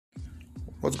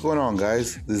What's going on,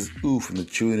 guys? This is Oo from the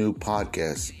Chewy New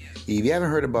Podcast. If you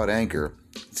haven't heard about Anchor,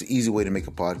 it's an easy way to make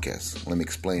a podcast. Let me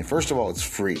explain. First of all, it's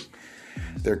free.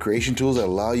 There are creation tools that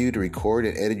allow you to record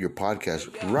and edit your podcast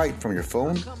right from your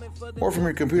phone or from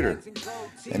your computer.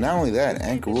 And not only that,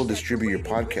 Anchor will distribute your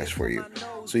podcast for you,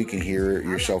 so you can hear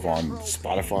yourself on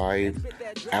Spotify,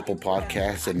 Apple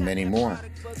Podcasts, and many more.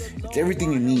 It's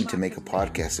everything you need to make a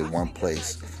podcast in one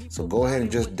place. So go ahead and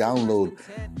just download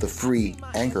the free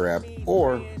Anchor app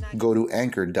or go to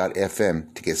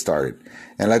anchor.fm to get started.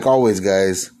 And like always,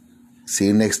 guys, see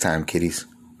you next time, kiddies.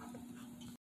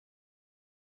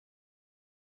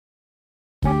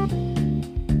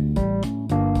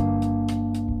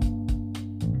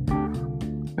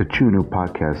 The Chewy New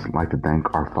Podcast would like to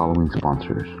thank our following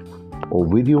sponsors.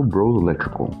 Ovidio Bros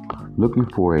Electrical. Looking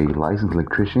for a licensed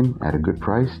electrician at a good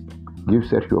price? Give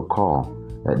Sergio a call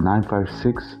at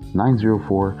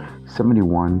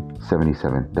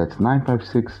 956-904-7177. That's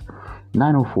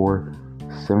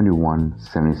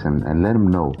 956-904-7177. And let him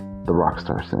know the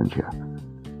Rockstar sent you.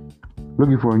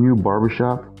 Looking for a new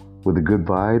barbershop with a good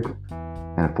vibe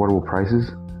and affordable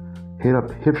prices? Hit up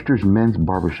Hipsters Men's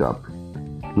Barbershop,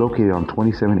 located on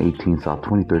 2718 South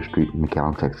 23rd Street in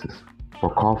McAllen, Texas.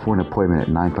 Or call for an appointment at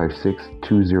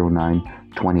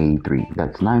 956-209-2083.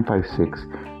 That's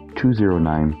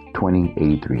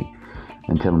 956-209-2083.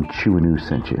 And tell them Chewy News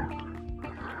sent you.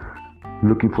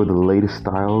 Looking for the latest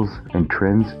styles and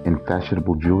trends in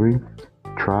fashionable jewelry?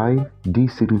 Try D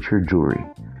Signature Jewelry.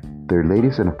 Their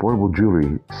latest and affordable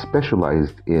jewelry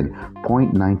specialized in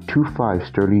 .925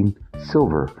 sterling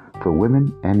silver for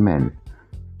women and men.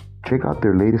 Check out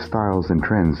their latest styles and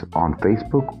trends on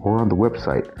Facebook or on the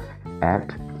website at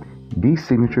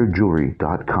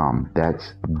dsignatureJewelry.com.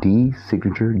 That's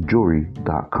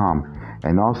dsignatureJewelry.com.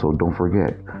 And also, don't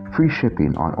forget, free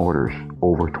shipping on orders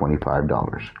over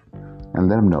 $25. And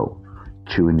let them know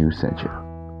Chewy News sent you.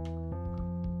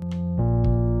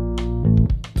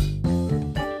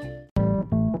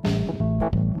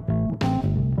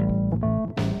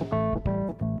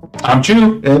 I'm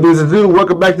Chew. And this is Lou.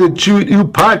 Welcome back to the Chewy New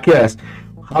Podcast.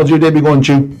 How's your day been going,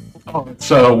 Chew? Oh, it's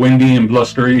windy and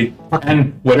blustery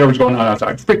and whatever's going on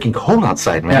outside. It's freaking cold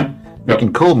outside, man. Yeah.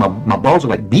 Freaking cold. My balls are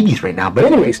like BBs right now. But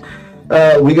anyways,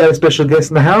 We got a special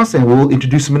guest in the house, and we'll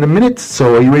introduce him in a minute.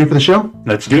 So are you ready for the show?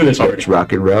 Let's do this already. Let's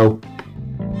rock and roll.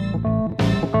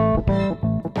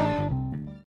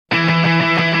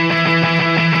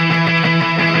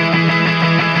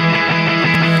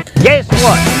 Guess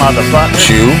what, motherfucker?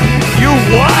 Chew You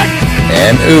what?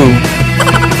 and Oo.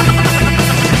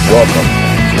 Welcome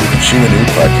to the Chewy New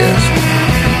Podcast.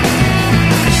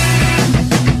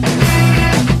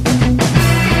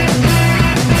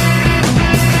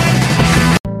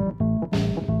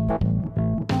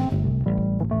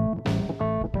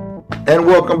 And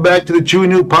welcome back to the Chewy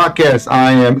New Podcast.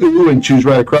 I am Oo, and Chew's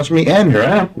right across from me. And Here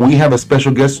I am. we have a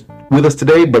special guest with us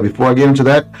today. But before I get into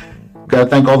that, got to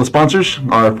thank all the sponsors.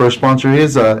 Our first sponsor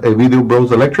is Ovidio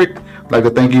Bros Electric. I'd like to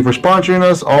thank you for sponsoring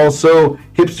us. Also,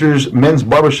 Hipsters Men's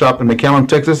Barbershop in McAllen,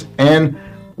 Texas. And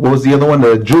what was the other one?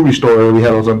 The jewelry store we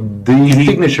had was on D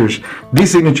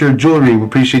Signature Jewelry. We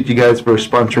appreciate you guys for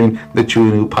sponsoring the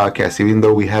Chewy New Podcast, even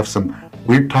though we have some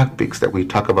weird topics that we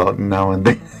talk about now and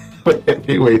then. But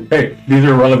anyway, Hey, these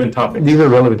are relevant topics. these are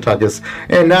relevant topics.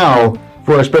 And now,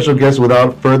 for our special guest,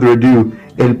 without further ado,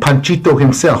 El Panchito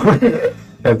himself.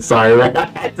 I'm sorry, I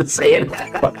had to say it.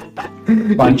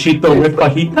 Panchito with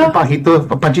fajita?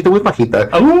 Panchito with Pajita.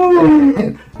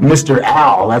 Oh, Mr.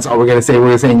 Al, that's all we're going to say.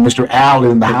 We're saying Mr. Al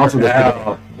is in the house with us.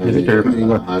 Al. I thought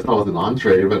it was an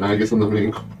entree, but now I guess I'm the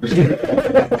main course.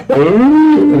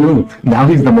 Ooh, now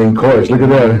he's the main course. Look at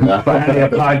that. Finally a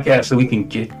podcast so we can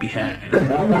get behind.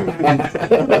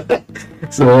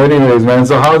 So anyways, man,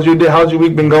 so how's your day? How's your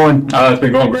week been going? It's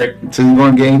been going great. So you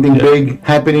going to get anything big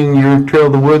happening in your trail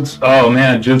of the woods? Oh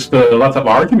man, just lots of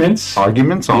arguments.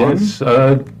 Arguments on? Yes,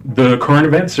 the current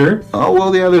events, sir. Oh,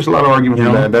 well, yeah, there's a lot of arguments You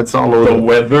in know, that. That's all over. The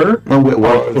weather, Oh, well,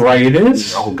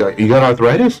 arthritis. oh, God. You got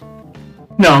arthritis?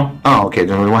 No, Oh, okay.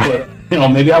 Then why?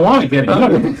 maybe I want to get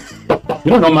it.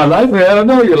 You don't know my life. Yeah, I don't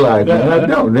know your life, man. I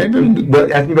know.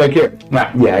 But ask me back here. Nah.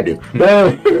 Yeah, I do.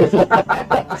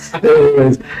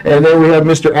 Anyways, and then we have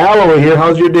Mr. Al over here.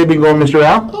 How's your day been going, Mr.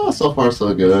 Al? Oh, so far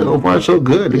so good. So far, so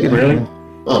good. Yeah. Really?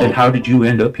 Oh, And how did you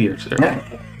end up here, sir?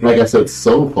 like I said,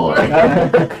 so far.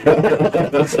 But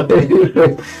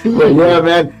yeah,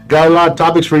 man, got a lot of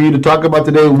topics for you to talk about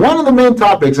today. One of the main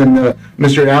topics, and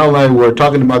Mr. Al and I were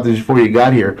talking about this before you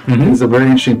got here. Mm-hmm. It's a very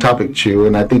interesting topic, Chew,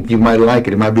 and I think you might like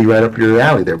it. It might be right up your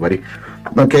alley there, buddy.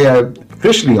 Okay,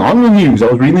 officially on the news, I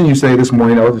was reading the news today this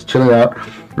morning. I was just chilling out,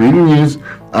 reading the news.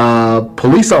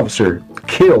 Police officer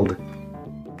killed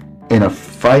in a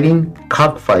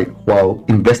cockfight while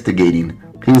investigating.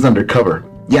 He was undercover.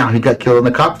 Yeah, he got killed in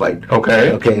the cockfight.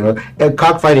 Okay. Okay, a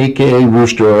cockfight, aka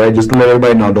rooster. All right, just to let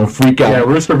everybody know, don't freak out. Yeah,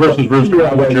 rooster versus rooster.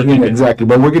 Yeah, well, exactly.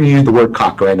 But we're going to use the word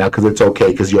cock right now because it's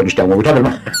okay, because you understand what we're talking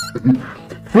about.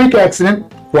 Freak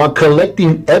accident while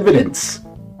collecting evidence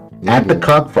at the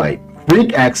cockfight.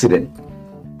 Freak accident.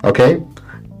 Okay,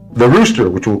 the rooster,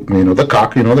 which will, the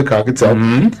cock itself,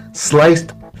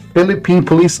 sliced Philippine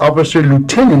police officer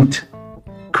Lieutenant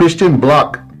Christian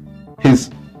Block his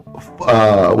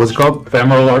what's it called?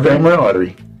 Femoral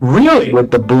artery. Really? With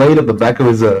the blade of the back of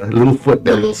his little foot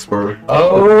there. A little spur.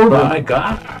 Oh my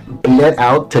God. Bled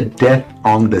out to death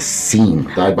on the scene.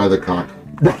 Died by the cock.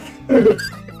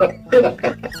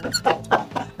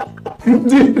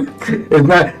 Dude, it's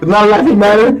not a laughing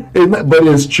matter, but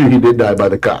it's true. He did die by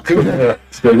the cock.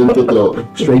 Straight into the throat.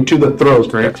 Straight to the throat.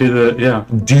 Straight to the,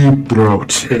 Deep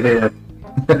throat.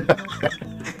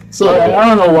 So I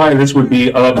don't know why this would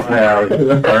be up my alley.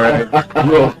 All right,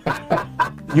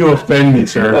 you offend me,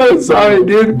 sir. I'm sorry,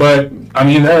 dude. But I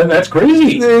mean that's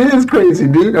crazy. It is crazy,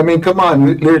 dude. I mean, come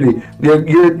on, literally,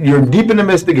 you're deep in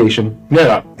investigation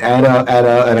Yeah.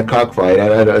 at a cockfight,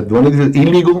 at one of these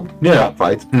illegal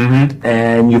cockfights,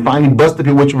 and you finally busted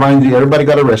people, which reminds you, everybody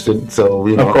got arrested, so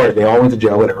Of course. they all went to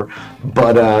jail, whatever.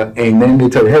 But and then they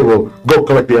tell you, hey, well, go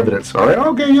collect the evidence. All right,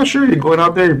 okay, yeah, sure. You're going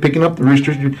out there, you're picking up the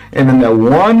roosters, and then that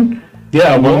one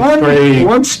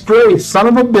stray son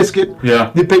of a biscuit,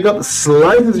 Yeah. you pick up,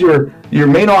 slices your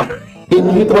main artery.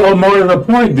 Well, more to the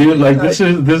point, dude. Like this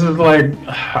is like,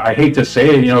 I hate to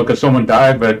say it, because someone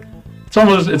died, but it's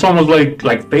almost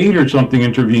like fate or something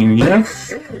intervening,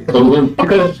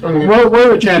 Because what are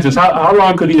the chances? How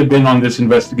long could he have been on this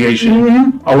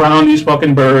investigation? Around these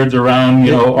fucking birds, around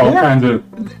all kinds of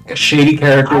shady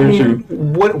characters. I mean,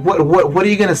 what are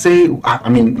you gonna say? I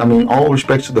mean, all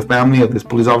respects to the family of this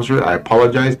police officer. I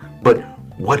apologize, but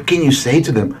what can you say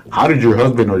to them? How did your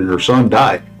husband or your son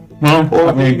die? Well, Or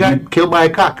I mean, you got killed by a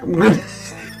cock.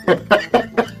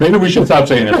 maybe we should stop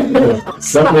saying it.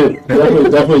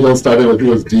 Definitely don't start it with he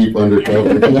was deep undercover.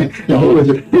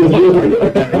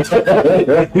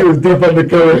 He was deep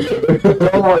undercover.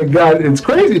 Oh my God, it's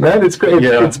crazy, man. It's crazy.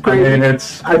 Yeah, It's crazy. I mean,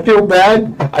 I feel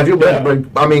bad, but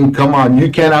I mean, come on,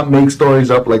 you cannot make stories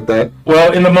up like that.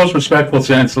 well, in the most respectful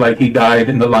sense, like he died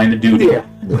in the line of duty. Yeah.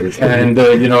 And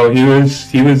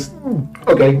he was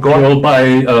Okay, go on. killed by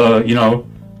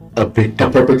A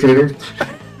victim. Perpetrator.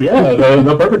 Yeah,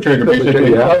 the perpetrator,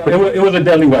 basically. Yeah. It was a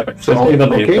deadly weapon, to say the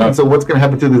least. Okay, so what's going to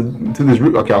happen to this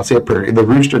rooster? Okay, I'll say it per the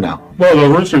rooster now. Well, the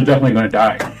rooster's definitely going to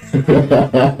die.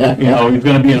 He's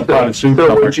going to be in a pot of soup So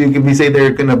somewhere. what you can be say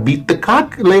they're going to beat the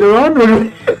cock later on?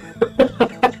 Or?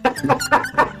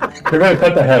 They're going to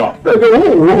cut the head off.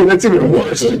 Whoa, that's even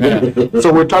worse. Yeah.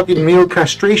 So we're talking meal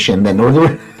castration then.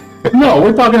 No,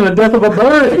 we're talking the death of a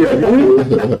bird here,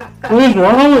 dude. What is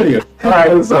wrong with you? All right,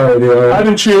 I'm sorry, dude. I've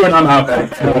been chewing, I'm out.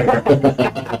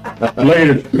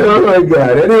 Later. Oh my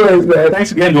God. Anyways, man.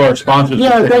 Thanks again to our sponsors.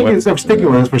 Yeah, thank you for sticking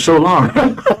with us for so long.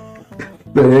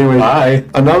 But anyway, Bye.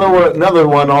 another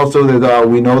one also that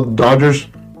we know the Dodgers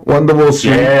won the World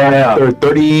Series. Yeah. After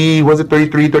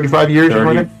 33, 35 years?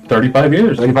 35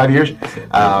 years. 35 years.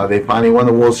 They finally won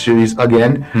the World Series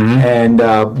again. And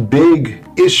big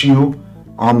issue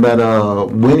on that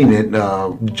winning it,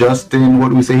 Justin, what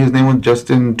do we say his name was?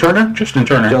 Justin Turner? Justin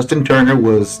Turner. Justin Turner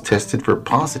was tested for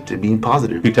being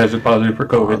positive. He tested positive for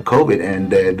COVID. COVID,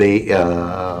 and they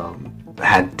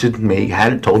had told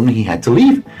him he had to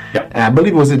leave. Yeah. And I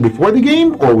believe, was it before the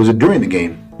game or was it during the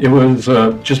game? It was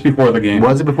just before the game.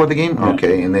 Was it before the game? Yeah.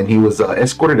 Okay, and then he was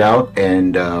escorted out,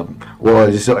 and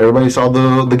everybody saw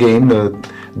the game. The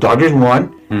Dodgers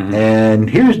won, and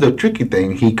here's the tricky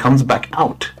thing: he comes back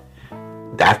out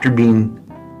after being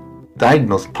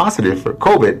diagnosed positive for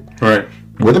COVID. Right.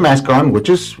 With a mask on, which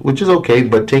is okay,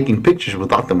 but taking pictures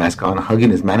without the mask on,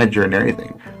 hugging his manager and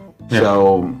everything. Yeah.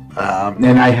 So,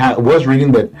 and I was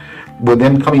reading that with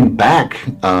them coming back,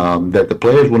 that the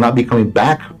players will not be coming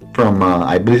back from.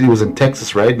 I believe it was in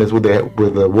Texas, right? That's where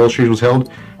the World Series was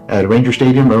held at Ranger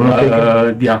Stadium.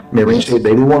 Yeah. Yeah, Ranger Stadium.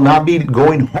 They will not be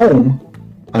going home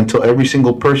until every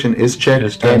single person is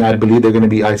checked, and I believe they're going to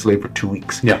be isolated for 2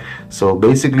 weeks. Yeah. So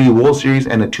basically, World Series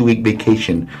and a 2-week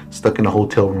vacation, stuck in a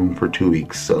hotel room for 2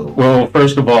 weeks. So. Well,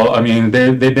 first of all, I mean,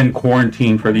 they've been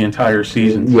quarantined for the entire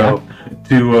season. Yeah. So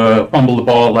to fumble the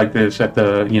ball like this at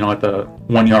the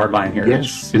 1 yard line here,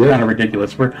 Yes, it's kind of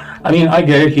ridiculous. I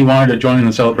get it. He wanted to join in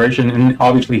the celebration, and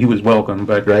obviously he was welcome.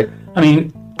 But Right. I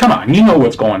mean, come on, you know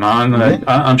what's going on.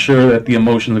 I'm sure that the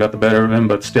emotions got the better of him,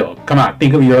 but still, come on,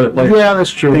 think of your other players. Yeah, that's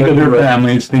true. Think of their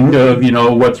families. Think of,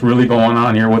 what's really going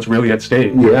on here, what's really at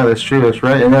stake. Yeah, that's true. That's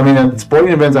right. And I mean, at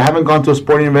sporting events, I haven't gone to a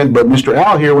sporting event, but Mr.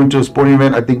 Al here went to a sporting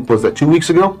event, I think, was that 2 weeks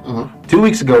ago? 2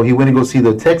 weeks ago, he went to go see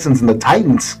the Texans and the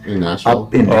Titans In Nashville.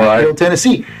 up in Nashville,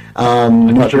 Tennessee. I thought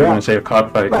you were Mr. going Al. to say a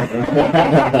cockfight.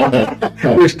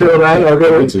 We're still right. We'll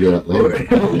Okay. get to that later.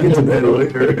 We'll get to that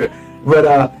later. But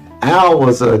Al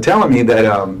was telling me that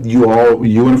you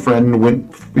and a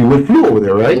friend flew over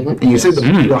there, right? And you said,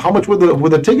 how much were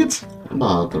the tickets?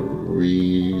 About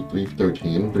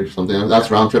 313 or something. That's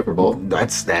round trip for both.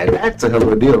 That's a hell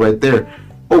of a deal right there.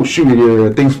 Oh shoot,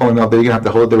 your thing's falling out there. You're gonna have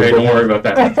to hold it there. Hey, don't worry about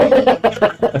that.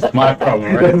 That's my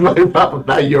problem, That's right? my problem,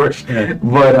 not yours. Yeah.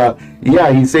 But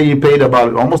yeah, he said you paid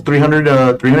about almost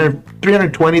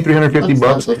 320, 350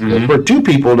 bucks That's good. for two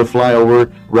people to fly over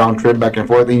round trip back and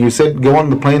forth. And you said go on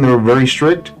the plane, they were very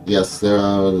strict. Yes, they're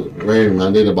very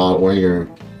mandated about wearing your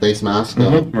face mask.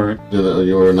 Right.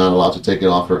 You were not allowed to take it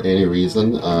off for any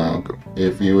reason.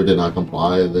 If you did not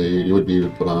comply, you would be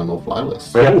put on a no-fly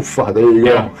list. Oh, there you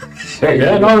Yeah. go.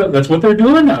 Yeah, no, that's what they're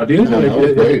doing now, dude. Yeah, that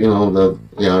was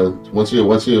great.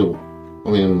 Once you,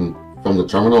 from the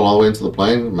terminal all the way into the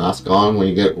plane, mask on. When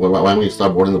you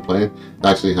start boarding the plane, they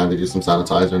actually handed you some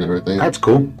sanitizer and everything. That's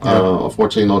cool.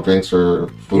 Unfortunately, no drinks or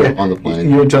food on the plane.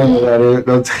 You were telling me that. You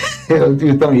were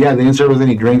telling me, yeah, they didn't serve us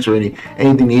any drinks or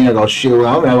anything to eat. I go, shit,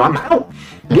 well, I'm out.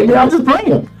 Get me off this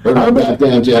plane.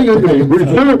 Goddamn, Jack. Sir,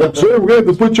 we're going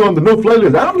to put you on the no-fly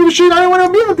list. I don't give a shit. I don't want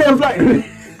to be on the damn flight.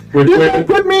 You didn't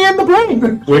put me in the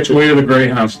plane. Which way to the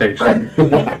Greyhound station?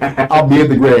 I'll be at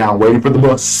the Greyhound waiting for the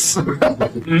bus.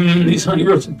 These honey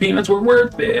roasted peanuts were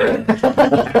worth it.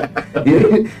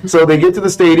 So they get to the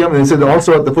stadium, and they said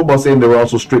also at the football stadium they were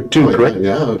also strict too, correct?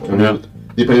 Yeah. Yeah.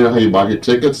 Depending on how you bought your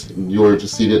tickets, you were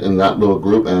just seated in that little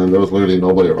group, and there was literally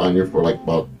nobody around you for like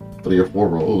about 3 or 4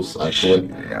 rows, actually,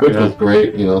 which was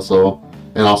great, so...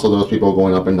 And also there was people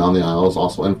going up and down the aisles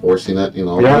also enforcing it, Yeah.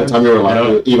 By the time you were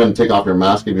allowed to even take off your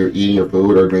mask if you're eating your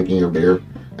food or drinking your beer.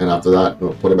 And after that,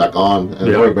 put it back on. And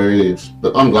they were very...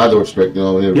 I'm glad they were strict, If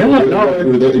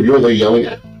you were there yelling,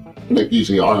 like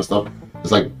usually are and stuff,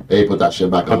 it's like, hey, put that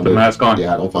shit back on. Put the mask on.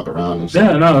 Yeah, don't fuck around and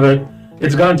stuff. Yeah, no,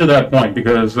 it's gotten to that point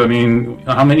because,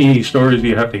 how many stories do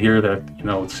you have to hear that,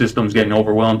 systems getting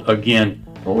overwhelmed again?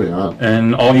 Oh, yeah.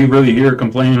 And all you really hear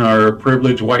complaining are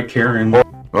privileged white Karen.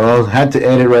 Well, had to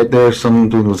edit right there.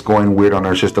 Something was going weird on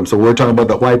our system. So we're talking about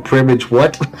the white privilege.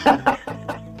 What?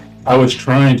 I was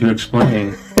trying to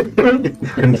explain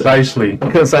concisely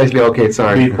Concisely. Okay,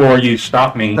 sorry. before you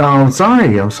stopped me I'm sorry.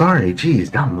 Jeez,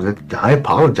 I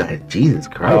apologize. Jesus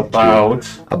Christ.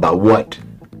 About what?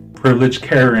 privileged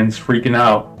Karens freaking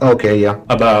out Okay, yeah.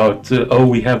 about,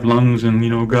 we have lungs and,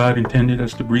 God intended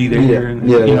us to breathe air. And,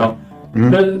 yeah.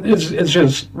 It's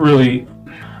just really...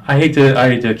 I hate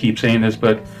to keep saying this,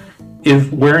 but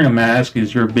if wearing a mask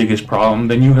is your biggest problem,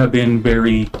 then you have been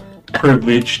very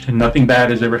privileged. Nothing bad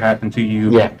has ever happened to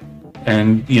you. Yeah.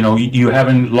 And you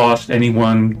haven't lost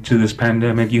anyone to this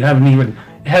pandemic. It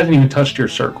hasn't even touched your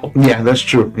circle. Yeah, that's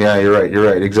true. Yeah, you're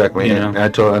right. Exactly. Yeah. And I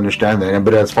totally understand that.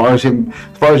 But as far as you,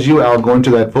 Al, going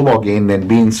to that football game and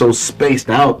being so spaced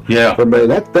out, Yeah. from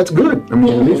that's good. I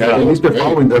mean, at least they're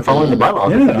following the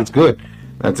bylaws. Yeah. It's good.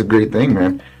 That's a great thing,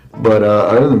 man. But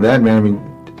other than that, man,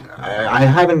 I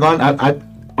haven't gone. I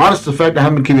honest to fact, I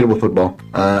haven't been keeping up with football.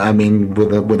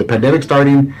 With the pandemic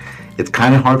starting, it's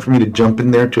kind of hard for me to jump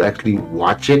in there to actually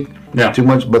watch it too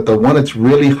much. But the one that's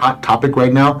really hot topic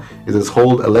right now is this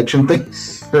whole election thing.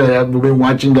 I've been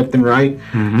watching left and right.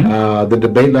 The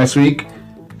debate last week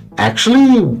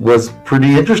actually was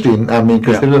pretty interesting.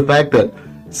 Consider the fact that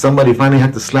somebody finally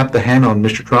had to slap the hand on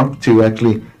Mr. Trump to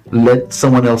actually let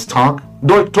someone else talk.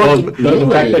 The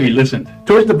fact that he listened.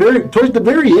 Towards the very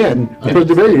end,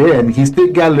 he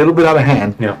still got a little bit out of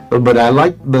hand. Yeah. But I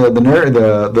like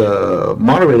the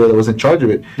moderator that was in charge of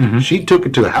it. She took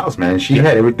it to the house, man. She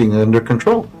had everything under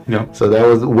control. Yeah. So that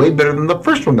was way better than the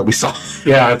first one that we saw.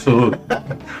 Yeah, absolutely.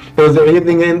 Was there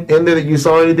anything in there that you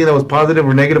saw? Anything that was positive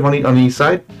or negative on each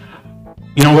side?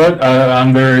 You know what?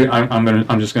 I'm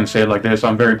just gonna say it like this.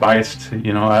 I'm very biased.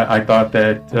 I thought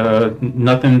that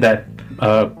nothing that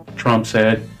Trump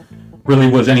said really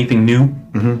was anything new.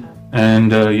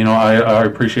 And I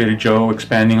appreciated Joe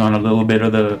expanding on a little bit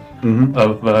of the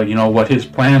of what his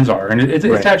plans are, and it's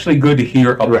actually good to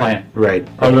hear a plan. Right.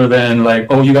 Other than like,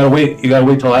 oh, you gotta wait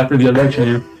till after the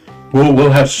election.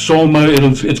 We'll have so much.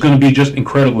 It's going to be just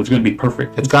incredible. It's going to be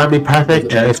perfect. It's going to be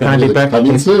perfect. Yeah, it's going to be perfect.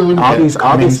 Coming soon. All these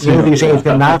news you say it's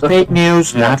not fake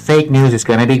news. Yeah. Not fake news. It's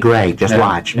going to be great. Just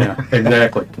watch. Yeah,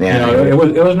 exactly. Yeah. It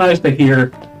was nice to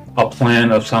hear a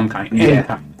plan of some kind. Any Yeah.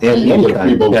 kind. Yeah, You any get a free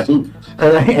kind. bowl Yeah. of soup.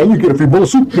 And you get a free bowl of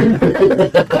soup.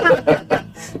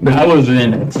 I was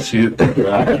in soup.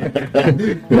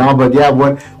 No, but yeah,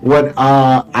 what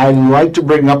I like to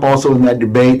bring up also in that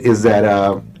debate is that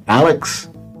Alex,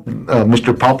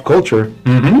 Mr. Pop Culture,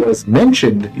 was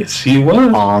mentioned Yes, he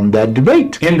was. on that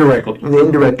debate. Indirectly.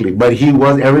 Indirectly, but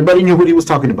everybody knew what he was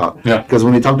talking about. Yeah. Because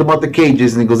when he talked about the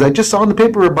cages, and he goes, I just saw in the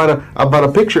paper about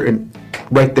a picture, and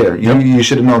right there, you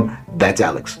should have known that's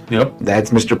Alex. Yep. That's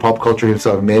Mr. Pop Culture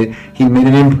himself. He made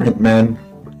an imprint, man,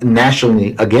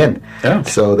 nationally again. Yeah.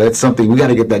 So that's something we got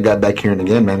to get that guy back here and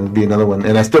again, man. It'd be another one.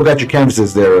 And I still got your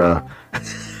canvases there,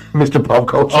 Mr. Pop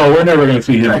Culture. Oh, we're never going to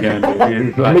see him again.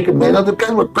 Dude. Make him, man, other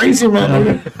guys were crazy,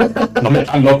 man.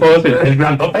 Tomando todos, es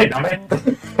grandote, dame.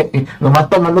 Nomás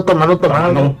tomando.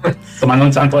 Tomando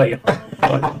un santo ahí.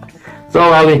 So,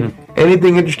 Ali,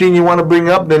 anything interesting you want to bring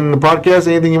up in the podcast?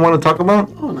 Anything you want to talk about?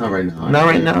 Oh, not right now. Not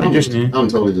right now. I'm Just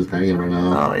totally just hanging right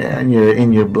now. oh yeah,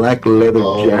 in your black leather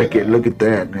Oh, jacket. yeah. Look at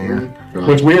that, man.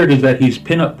 What's weird is that he's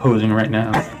pinup posing right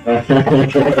now. We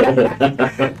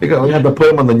have to put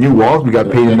him on the new walls. We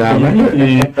got painted now.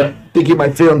 Yeah. Think you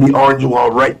might fit on the orange wall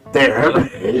right there.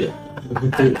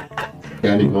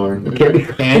 Candy corn. Candy,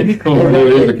 Candy Oh, corn. there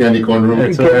is a candy corn room.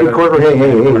 It's candy corner. Hey.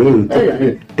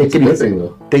 Hey, Take it it's easy. missing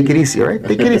though. Take it easy, all right?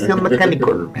 Take it easy on the candy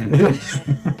corner, man.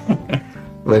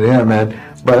 But yeah, man.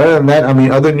 But other than that, I mean,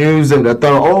 other news that I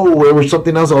thought, there was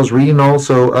something else I was reading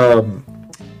also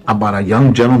about a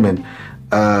young gentleman,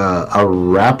 a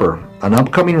rapper, an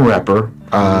upcoming rapper.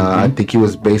 I think he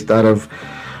was based out of,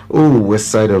 west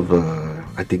side of,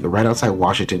 I think right outside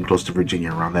Washington, close to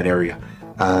Virginia, around that area.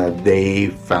 They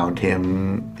found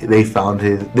him.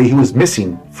 He was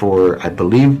missing for, I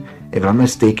believe, if I'm not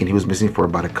mistaken, he was missing for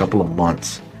about a couple of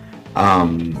months.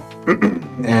 And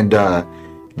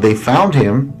they found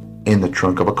him in the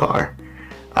trunk of a car,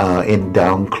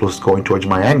 down close, going towards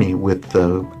Miami, with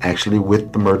the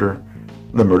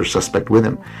murder suspect with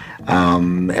him.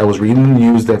 I was reading the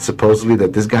news that supposedly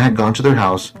that this guy had gone to their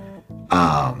house,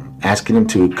 asking him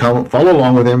to come follow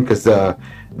along with him because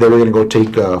they were going to go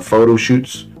take photo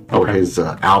shoots for his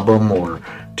album or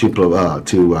to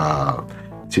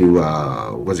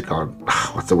what's it called?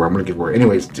 What's the word I'm looking for?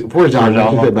 Anyways, for his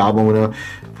album,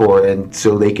 and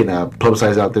so they can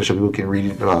publicize out there so people can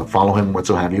read, follow him, what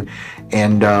so have you.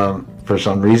 And for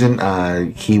some reason,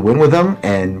 he went with them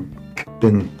and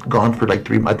been gone for like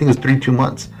 2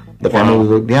 months. The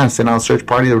family was sent out a search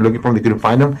party. They were looking for him. They couldn't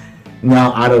find him.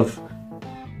 Now, out of,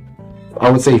 I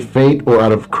would say, fate or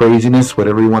out of craziness,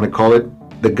 whatever you want to call it,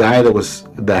 the guy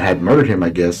that had murdered him, I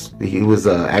guess, he was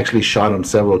actually shot him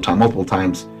multiple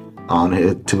times on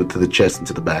to the chest and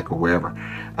to the back or wherever.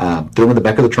 Threw him in the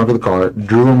back of the trunk of the car,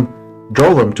 drove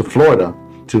him to Florida,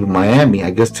 to Miami, I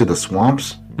guess, to the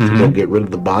swamps to go get rid of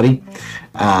the body.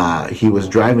 He was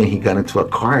driving. He got into a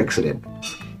car accident.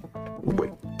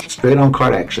 Straight on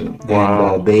car accident.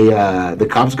 Wow. And the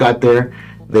cops got there.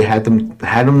 They had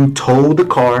him tow the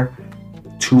car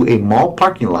to a mall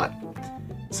parking lot.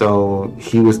 So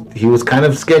he was kind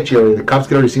of sketchy. The cops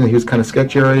could already see that he was kind of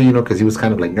sketchy already, because he was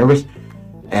kind of like nervous.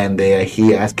 And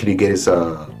he asked, could he get his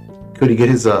stuff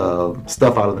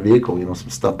out of the vehicle? Some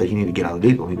stuff that he needed to get out of the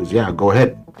vehicle. He goes, yeah, go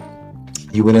ahead.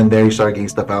 He went in there. He started getting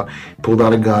stuff out. Pulled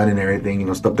out a gun and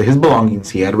everything. Stuff his belongings.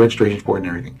 He had a registration for it and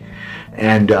everything.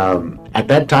 And at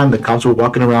that time, the cops were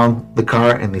walking around the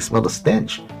car and they smelled a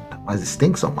stench. Why does it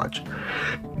stink so much?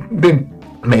 Then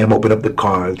made him open up the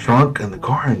trunk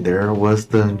and there was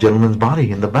the gentleman's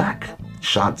body in the back,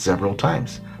 shot several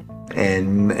times.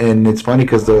 And it's funny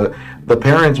because the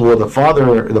parents, the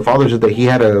father said that he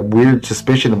had a weird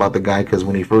suspicion about the guy because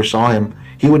when he first saw him,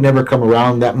 he would never come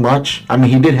around that much. I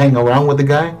mean, he did hang around with the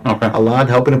guy a lot,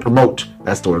 helping him promote.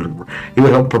 That's the word. He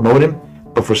would help promote him,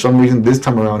 but for some reason this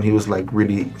time around he was like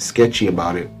really sketchy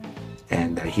about it,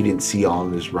 and he didn't see all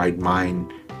in his right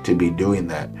mind to be doing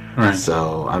that. Right.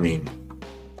 So I mean,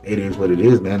 it is what it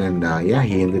is, man. And they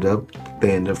ended up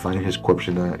finding his corpse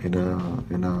in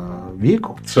a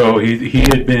vehicle. So he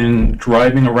had been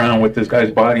driving around with this guy's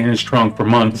body in his trunk for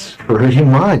months. Pretty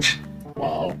much.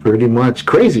 Wow. Pretty much.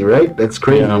 Crazy, right? That's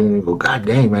crazy. Yeah. And you go, God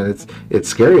dang, man, it's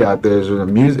scary out there.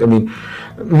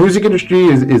 Music industry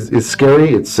is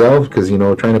scary itself because,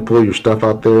 trying to pull your stuff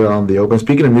out there on the open.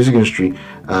 Speaking of music industry,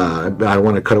 I don't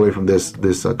want to cut away from this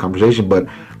conversation, but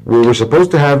we were supposed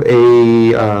to have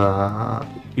a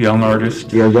Young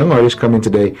artist. young artist coming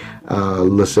today,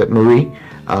 Lisette Marie.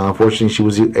 Unfortunately, she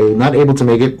was not able to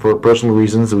make it for personal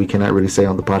reasons that we cannot really say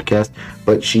on the podcast,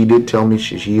 but she did tell me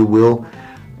she will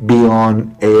be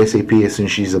on ASAP as soon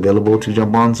as she's available to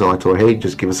jump on. So I told her, hey,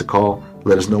 just give us a call.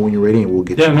 Let us know when you're ready, and we'll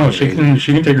get you. Yeah, no, she can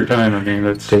take her time. I mean,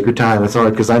 that's Take your time. That's all right.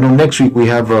 Because I know next week we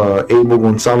have Abel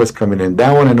Gonzalez coming in.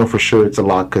 That one I know for sure it's a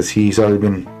lot because he's already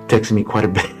been texting me quite a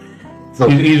bit. So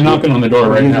he's knocking on the door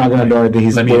right he's now. knocking on the door.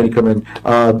 He's waiting to come in.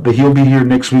 But he'll be here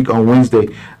next week on Wednesday.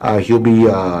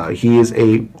 He is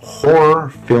a horror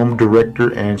film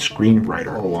director and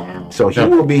screenwriter. Oh, wow. So he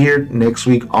will be here next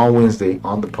week on Wednesday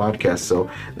on the podcast. So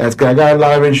that's good. I got a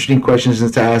lot of interesting questions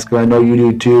to ask him. I know you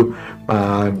do too.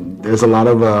 There's a lot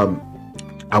of.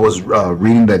 I was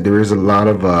reading that there is a lot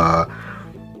of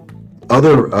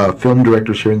other film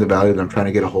directors here in the Valley that I'm trying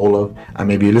to get a hold of. I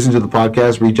mean, if you listen to the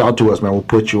podcast, reach out to us, man. We'll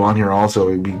put you on here also.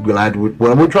 We'd be glad.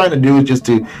 What we're trying to do is just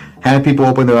to have people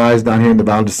open their eyes down here in the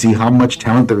Valley to see how much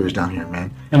talent there is down here, man.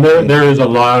 And there is a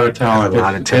lot of talent. A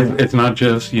lot of talent. It's not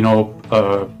just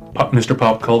Mr.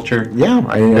 Pop Culture. Yeah,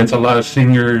 It's a lot of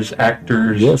singers,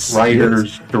 actors, Yes,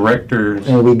 writers, directors.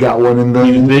 and we got one in the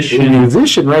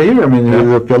musician right here. I mean, he's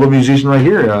a fellow musician right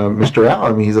here, Mr. Al.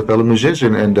 I mean, he's a fellow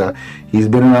musician, and he's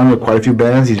been around with quite a few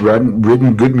bands. He's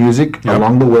written good music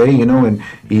along the way, and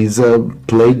he's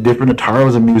played different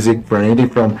guitars of music for anything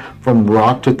from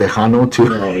rock to Tejano to.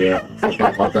 Oh yeah,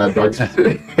 talk about that dark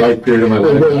period of my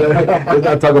life. Let's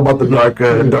not talk about the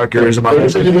dark areas of my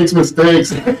life. He makes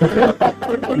mistakes.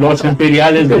 Los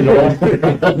Imperiales de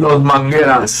Los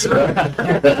Mangueras.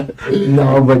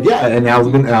 No, but yeah, and Al's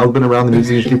been around the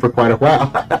music industry for quite a while.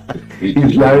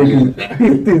 He's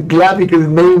glad because he's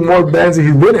made more bands than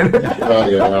he's been in. Oh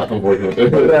yeah, unfortunately.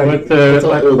 But It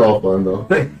was all fun though.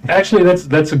 actually,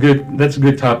 that's a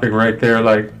good topic right there.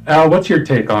 Like, Al, what's your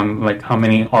take on like how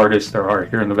many artists there are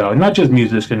here in the Valley? Not just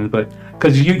musicians, but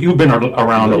because you've been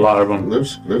around a lot of them.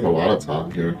 There's a lot of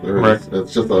talent here. Right.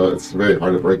 It's very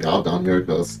hard to break out down here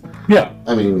because Yeah.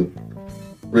 I mean,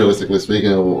 realistically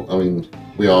speaking, I mean,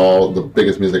 the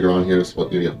biggest music around here is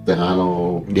what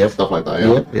Tejano, stuff like that.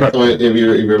 Yeah. Yep. So if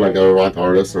you're like a rock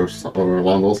artist or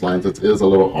along those lines, it is a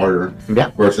little harder.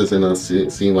 Yeah. Versus in a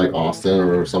scene like Austin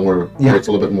or somewhere where it's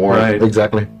a little bit more. Right.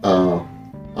 Exactly.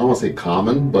 I don't want to say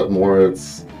common, but more.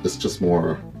 It's just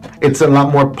more. It's a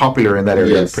lot more popular in that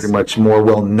area. Yes. Pretty much more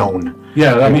well known.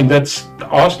 Yeah, I mean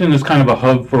Austin is kind of a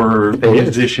hub for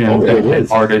musicians and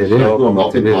artists. It is. So, A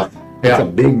melting pot. It's a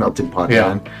big melting pot, Yeah.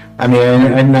 man. I mean,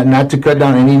 and not to cut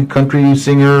down any country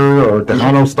singer or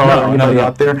Tejano star or anybody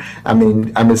out there. I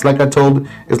mean, it's like I told.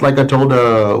 We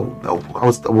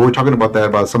were talking about that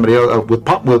about somebody else with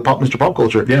Mr. Pop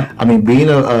Culture. Yeah. I mean, being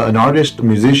an artist, a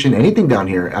musician, anything down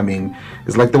here. I mean,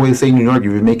 it's like the way they say in New York.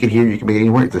 If you make it here, you can make it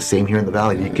anywhere. It's the same here in the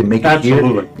Valley. You can make it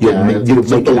Absolutely. here.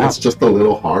 It's just a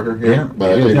little harder here. Yeah,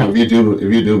 But it is. if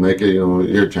you do make it,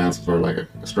 your chances are like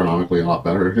astronomically a lot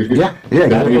better. Yeah. You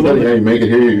make it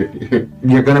here.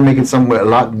 You're gonna make it somewhere a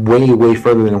lot way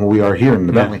further than we are here in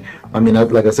the Valley. I mean,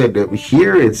 like I said,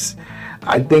 here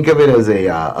I think of it as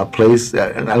a place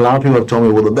that, and a lot of people have told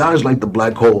me, well, the Valley's like the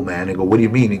black hole, man. I go, what do you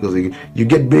mean? He goes, you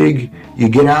get big, you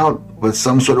get out, but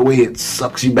some sort of way it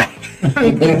sucks you back.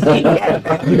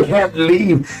 You can't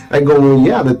leave. I go, well,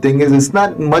 yeah, the thing is, it's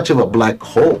not much of a black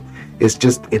hole.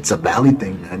 It's a valley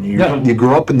thing, and you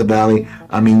grow up in the Valley.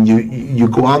 I mean, you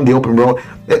go out on the open road.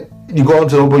 You go out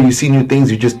to the open road, you see new things.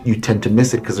 You tend to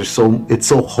miss it because it's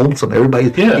so wholesome. Everybody,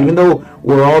 even though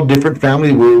we're all different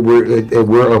families,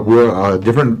 we're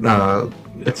different.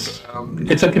 It's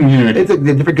a community.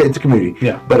 It's a community.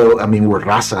 Yeah. But I mean, we're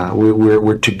raza.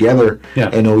 We're together. Yeah.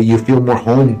 And you feel more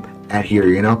home at here.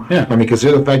 Yeah. I mean,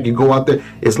 consider the fact you go out there.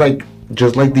 It's like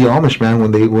just like the Amish, man.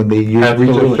 When they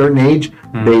reach a certain age,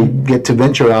 they get to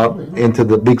venture out into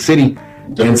the big city,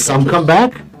 and some come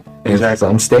back. And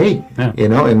some stay, and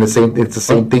it's the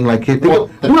same thing like here.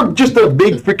 We're just a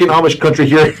big freaking Amish country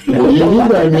here. Well, you need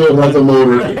that mule has a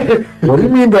motor. What do you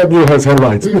mean that mule has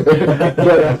headlights?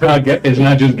 It's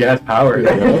not just gas powered.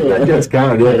 That gets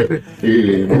counted,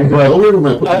 You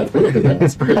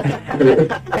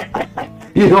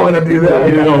don't want to do that.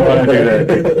 You don't want to do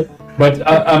that. But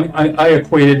I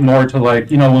equate it more to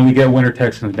like, when we get winter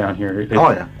Texans down here.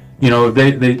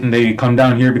 They come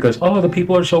down here because the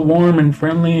people are so warm and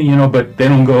friendly, but they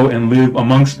don't go and live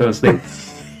amongst us.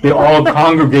 They all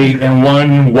congregate in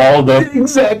one walled up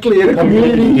exactly in a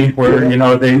community where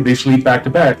they sleep back to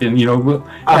back, and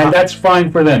and that's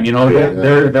fine for them.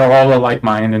 They're all like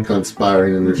mind and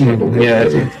conspiring in their circle. Yeah,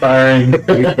 it's inspiring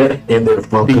in their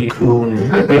cocoon.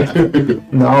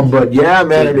 No, but yeah,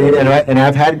 man, and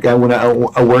I've had when I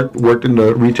worked in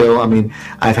the retail. I mean,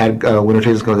 I've had winter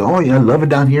traders go, oh yeah, I love it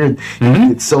down here.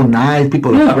 It's so nice.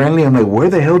 People are friendly. I'm like, where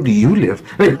the hell do you live?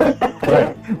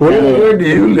 Where do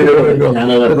you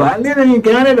live? I go, I live in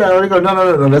Canada. I go,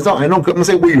 no. That's all. I don't come and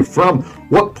say where you're from.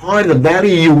 What part of the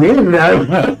valley are you in?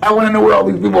 I want to know where all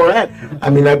these people are at. I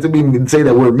mean, not to say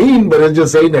that we're mean, but it's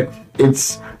just saying that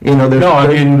it's,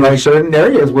 there's like certain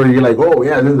areas where you're like, oh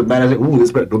yeah, this is a bad. I say, ooh,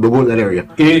 this better don't go to that area.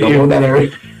 Don't go to that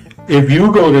area. If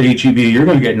you go to HEB, you're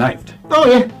going to get knifed. Oh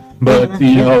yeah. But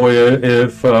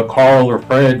if Carl or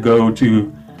Fred go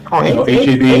to HEB,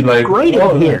 it's like, great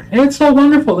over here. It's so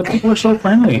wonderful. The people are so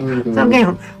friendly. Okay,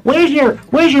 where's your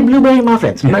blueberry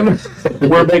muffins?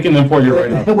 We're making them for you right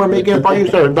now. We're making it for you,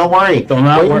 sir. Don't worry. Don't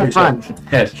not Wait in worry, the front. sir.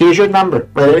 Yes. Here's your number.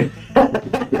 Wait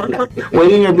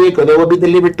in your vehicle. They will be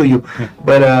delivered to you.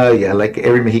 But yeah, like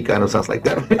every Mexicano sounds like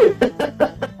that.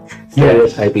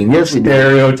 Stereotyping. Yes, we do.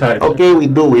 Stereotyping. Okay, we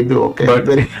do.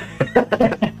 Okay.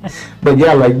 But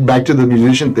yeah, like back to the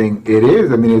musician thing. It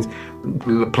is. I mean, it's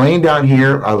playing down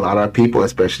here. A lot of people,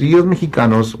 especially as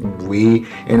Mexicanos,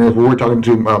 and if we're talking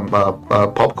to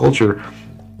pop culture,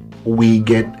 we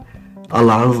get a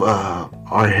lot of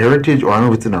our heritage, or I don't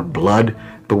know if it's in our blood,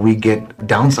 but we get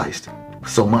downsized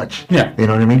so much. Yeah. You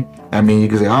know what I mean? I mean, you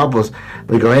can say, pues,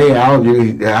 they go, hey,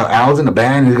 Al's in the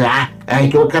band. He's like, hey,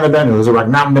 what kind of band? It was a rock.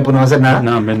 No, no hacer nada.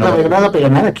 No. No pegar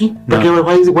nada aquí. Porque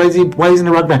why is he in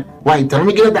the rock band? Why? Tell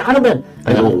me to get out of band.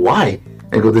 I go, why?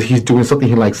 I go, he's doing something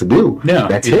he likes to do. Yeah.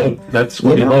 That's it. That's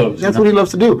what he loves. That's what he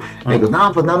loves to do. And he goes,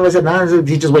 no, but no hacer nada.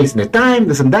 He's just wasting his time,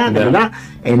 this and that,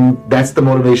 and that's the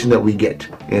motivation that we get,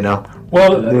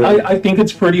 Well, I think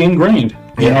it's pretty ingrained.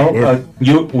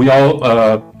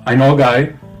 I know a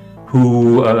guy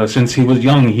who, since he was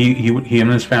young, he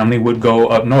and his family would go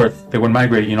up north. They would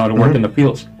migrate, to work in the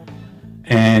fields.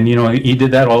 And, he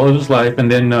did that all of his life. And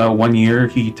then one year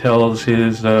he tells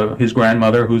his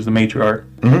grandmother, who's the matriarch,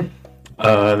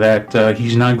 that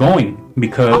he's not going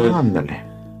because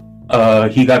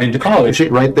he got into college.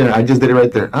 Shit, right there. I just did it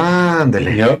right there.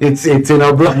 Ándale. Yep. It's in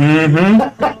our blood.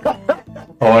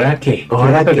 ¿Ahora qué?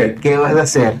 ¿Qué vas a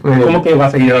hacer? ¿Cómo que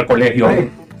vas a ir al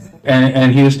colegio?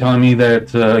 And he was telling me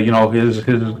that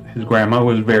his grandma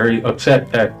was very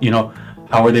upset that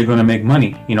how are they going to make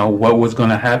money? What was going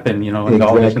to happen? And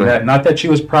all this and that. Not that she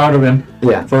was proud of hm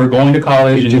for going to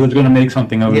college and he was going to make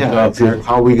something of himself.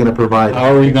 How are we going to provide?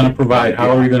 How are we going to provide?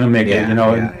 How are we going to make it?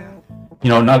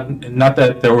 Not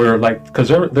that there were because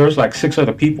there was like 6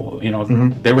 other people.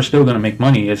 They were still going to make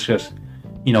money. It's just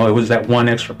it was that one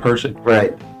extra person.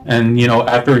 Right. And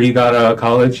after he got out of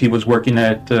college, he was working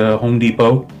at Home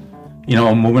Depot.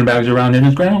 Moving bags around, and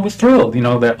his grandma was thrilled.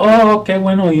 That okay,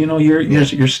 well,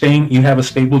 you're staying, you have a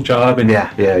stable job, and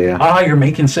you're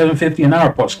making $7.50 an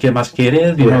hour. Pues qué más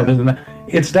quieres? This and that.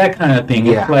 It's that kind of thing.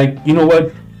 Yeah. It's like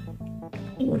what,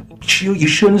 you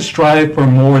shouldn't strive for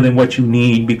more than what you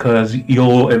need because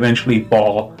you'll eventually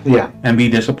fall. And be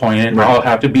disappointed. Right. I'll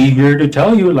have to be here to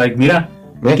tell you, like, mira,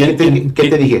 ¿Qué te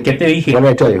dije? What did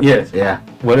I tell you? Yes. Yeah.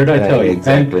 What did I tell you?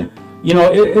 Exactly. And,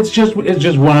 it's just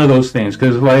one of those things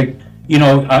because like.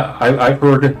 I've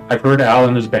heard Al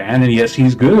in his band, and yes,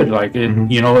 he's good. Like,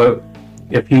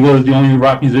 if he was the only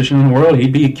rock musician in the world,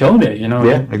 he'd be killing it.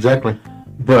 Yeah, exactly.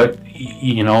 But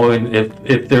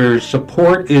if their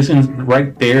support isn't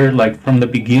right there, like from the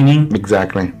beginning,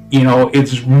 exactly.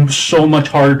 It's so much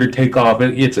harder to take off.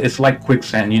 It's like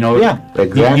quicksand. Yeah,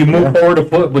 exactly. You move forward a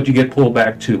foot, but you get pulled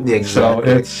back too.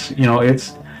 Exactly. So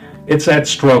it's that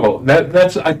struggle.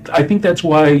 I think that's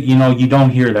why you don't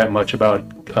hear that much about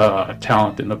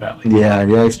talent in the valley. Yeah,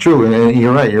 it's true, and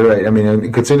you're right. I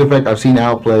mean, consider the fact I've seen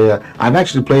Al play. I've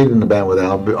actually played in the band with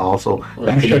Al also.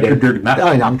 Shut your dirty mouth.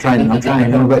 I'm trying.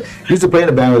 But used to play in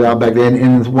the band with Al back then,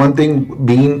 and it's one thing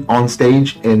being on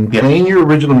stage and playing your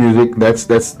original music. That's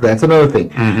another thing.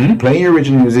 Mm-hmm. Playing your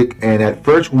original music, and at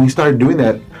first when we started doing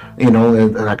that,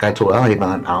 and like I told Al, hey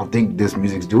man, I don't think this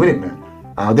music's doing it, man.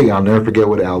 I'll never forget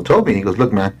what Al told me. He goes,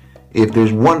 look, man, if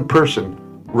there's one person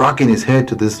rocking his head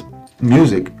to this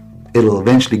music, it'll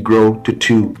eventually grow to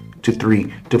 2, to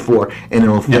 3, to 4, and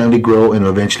it'll finally grow, and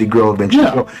it'll eventually grow. And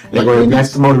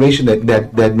that's the motivation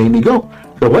that made me go.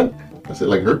 So what? I said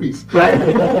like herpes. Right.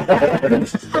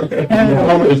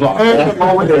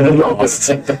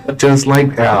 Just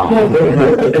like Al.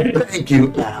 Thank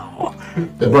you, Al.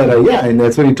 But and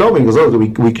that's what he told me. He goes, oh, so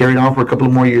we carried on for a couple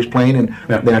of more years playing, and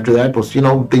then after that, was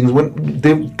things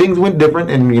went different,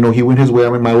 and he went his way, I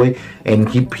went my way, and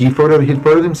he furthered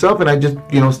himself, and I just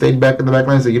stayed back in the back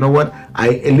line and said, you know what,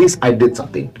 at least I did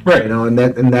something, right?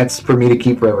 And that's for me to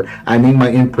keep forever. I made my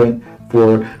imprint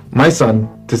for my son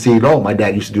to see. Oh, my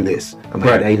dad used to do this.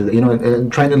 Right.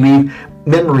 And trying to leave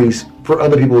memories for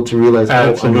other people to realize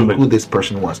who this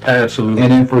person was. Absolutely.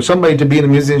 And then for somebody to be in the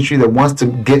music industry that wants to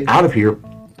get out of here,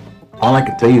 all I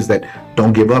can tell you is that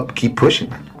don't give up, keep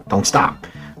pushing, don't stop.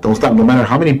 No matter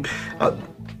how many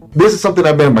this is something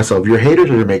I've been myself. Your haters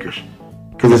or your makers?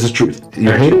 Because this is truth.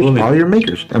 Your haters are your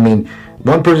makers. I mean,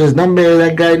 one person says, "No, man,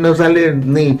 that guy no sale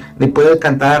ni puede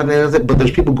cantar," but there's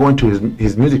people going to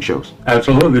his music shows.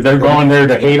 Absolutely, they're going there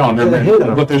to hate on them,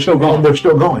 but they're still going. They're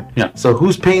still going. Yeah. So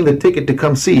who's paying the ticket to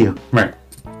come see you? Right.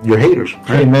 Your haters.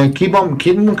 Right. Hey man, keep them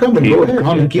coming. Go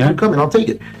ahead, keep them coming. I'll take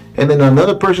it. And then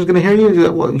another person's gonna hear you. And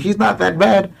like, well, he's not that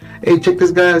bad. Hey, check this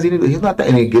guy. He's not that.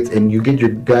 And you get your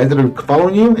guys that are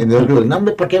following you, and they'll be like, "No,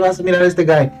 ¿por qué vas a mirar a este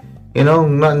guy?" You know,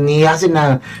 ni hace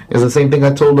nada. It's the same thing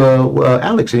I told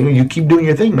Alex. You keep doing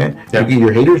your thing, man. Yeah.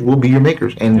 Your haters will be your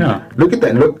makers. And look at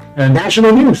that. Look, and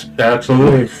national news.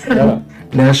 Absolutely. Yeah.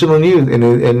 National news,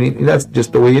 and that's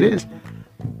just the way it is.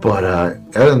 But other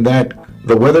than that,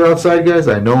 the weather outside, guys,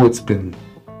 I know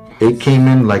it came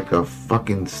in like a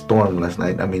fucking storm last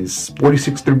night. I mean, it's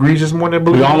 46 degrees this morning, I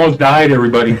believe. We almost died,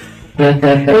 everybody.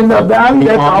 In the valley,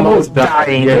 that's almost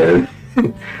dying. Yeah.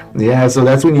 Yeah, so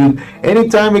that's when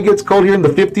anytime it gets cold here in the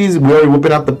 50s, we're already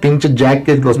whipping out the pinche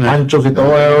jackets, los panchos y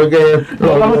todo,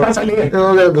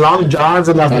 los long johns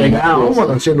and las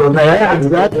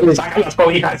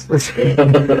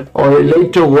or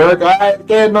late to work. Es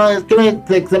que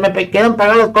se me quedan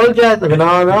pegadas las colchas.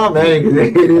 No, man,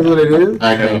 it is what it is.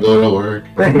 I can't go to work.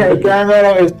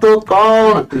 It's too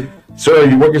cold. So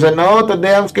your worker said, "No,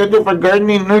 today I'm scheduled for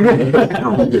gardening."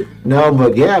 No,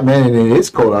 but yeah, man, it is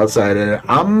cold outside.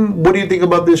 And what do you think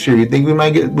about this year? You think we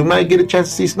might get a chance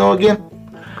to see snow again?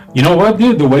 You know what,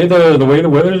 dude? The way the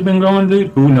weather's been going,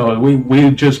 dude. Who knows?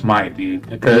 We just might, dude.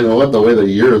 You know what? The way the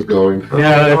year is going.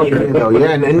 Yeah, that's true.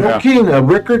 Yeah, and no kidding. A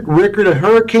record of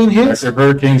hurricane hits.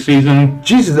 Hurricane season.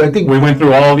 Jesus, I think we went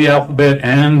through all the alphabet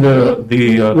and the.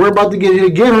 We're about to get hit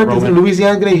again, huh? Because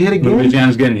Louisiana's gonna hit again.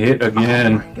 Louisiana's getting hit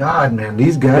again. Oh my God, man,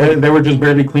 these guys. They were just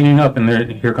barely cleaning up, and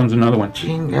here comes another one.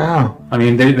 Yeah. I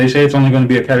mean, they say it's only going to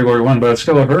be a Category 1, but it's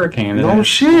still a hurricane. No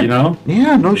shit. You know?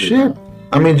 Yeah, no shit.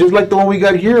 I mean, just like the one we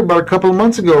got here about a couple of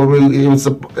months ago. It's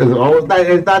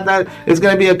not that it's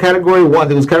going to be a Category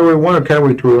 1. It was Category 1 or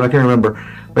Category 2. I can't remember.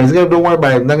 But it's going to, don't worry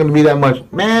about it. It's not going to be that much.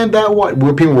 Man,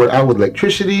 where people were out with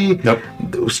electricity. Yep.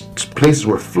 Those places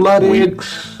were flooded.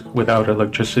 Weeks without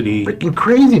electricity. Freaking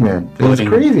crazy, man. It was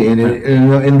crazy.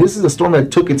 And this is a storm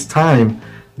that took its time.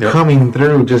 Yep. Coming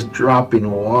through, just dropping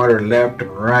water left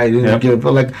and right. It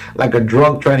felt like a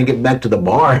drunk trying to get back to the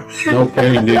bar. No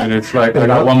kidding, dude. It's like, I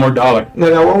got $1 more. I got $1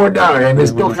 more, and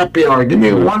it's still happy hour. Give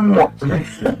me one more.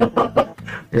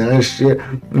 Yeah, shit.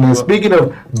 Now, speaking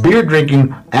of beer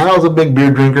drinking, Al's a big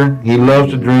beer drinker. He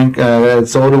loves to drink.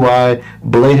 So do I.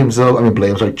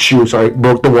 Chew. Sorry,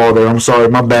 broke the wall there. I'm sorry,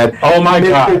 my bad. Oh my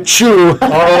God. Chew.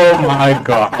 Oh my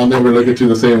God. I'll never look at you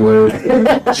the same way.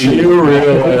 You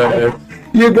really.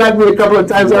 You got me a couple of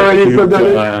times already, so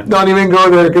don't even go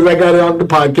there because I got it on the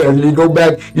podcast. If you go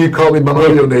back, you call me by my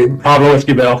real name. Pablo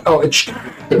Esquivel. Oh, it's...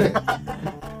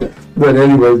 But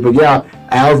anyways, yeah,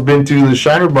 Al's been to the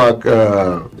Shinerbach.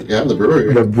 The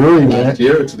brewery. The brewery, man. Last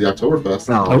year, it's the Oktoberfest.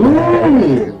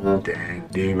 Dang,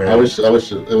 dude, man. I wish it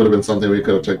would have been something we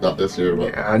could have checked out this year,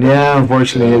 but yeah,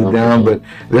 unfortunately it's down. But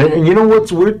then, you know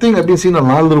what's weird thing? I've been seeing a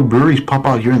lot of little breweries pop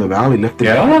out here in the valley, left and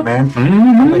right, man.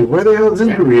 Mm-hmm. Like, where the hell is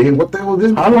this brewery? What the hell is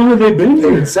this? How long have they been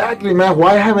here? Exactly, man.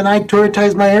 Why haven't I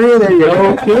touritized my area there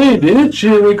yet? Okay, dude.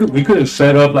 Shit, we could have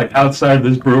set up like outside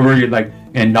this brewery, like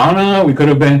in Donna. We could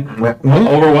have been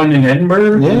over one in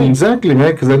Edinburgh. Yeah, exactly,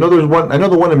 man. Because I know there's one. I know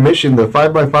the one in Mission, the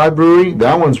 5x5 brewery.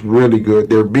 That one's really good.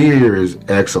 Their beer is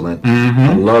excellent. Mm-hmm.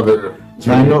 I love it.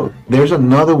 And I know there's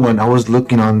another one I was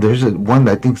looking on. There's one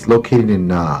that I think is located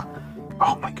in. Oh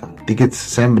my God, I think it's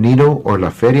San Benito or La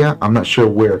Feria. I'm not sure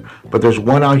where, but there's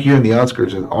one out here in the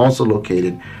outskirts that's also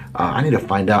located. I need to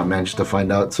find out, man, just to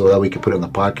find out so that we can put it on the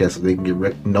podcast so they can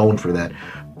get known for that.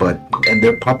 And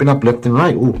they're popping up left and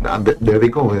right. Ooh, there they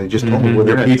go. They just told me where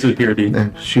their pizza's here,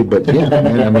 dude. Shoot, but yeah,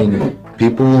 man, I mean,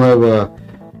 people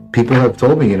have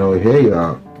told me, hey,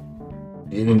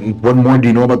 what more do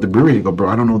you know about the brewery? You go, bro,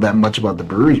 I don't know that much about the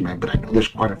breweries, man, but I know there's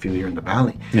quite a few here in the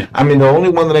valley. Yeah. I mean, the only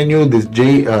one that I knew is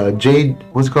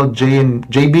what's it called?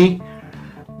 JB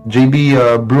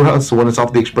Brewhouse, the one that's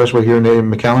off the expressway here in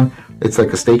McAllen. It's like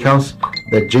a steakhouse.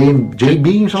 That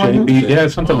JB or something like that? Yeah,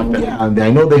 something like that. Yeah, and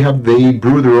I know they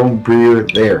brew their own beer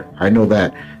there. I know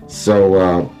that.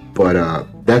 So,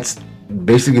 that's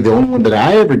basically the only one that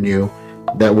I ever knew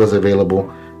that was available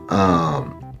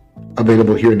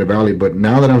here in the valley. But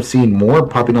now that I'm seeing more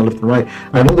popping on left and right,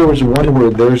 I know there was one where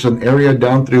there's an area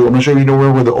down through, I'm not sure if you know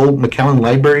where the old McAllen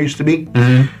Library used to be.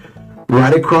 Mm-hmm.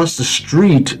 Right across the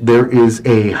street, there is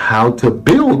a how to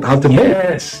make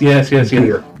yes.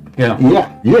 beer. Yeah.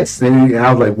 Yeah, yes. And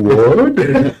I was like, what?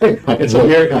 It's a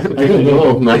beer.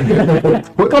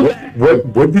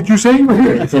 What did you say? In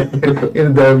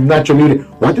the natural meeting,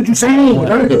 what did you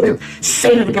say?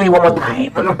 Say it again one more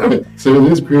time. So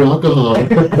it is pure alcohol.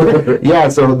 Yeah,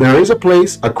 so there is a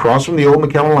place across from the old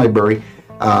McAllen Library.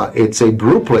 It's a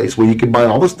brew place where you can buy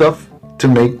all the stuff to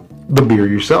make the beer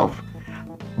yourself.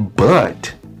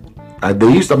 But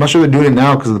they used to, I'm not sure they're doing it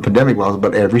now because of the pandemic laws,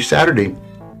 but every Saturday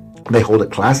they hold a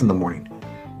class in the morning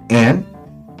and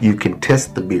you can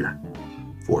test the beer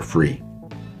for free.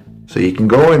 So you can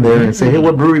go in there and say, hey,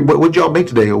 what brewery, what y'all make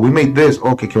today? Oh, we made this.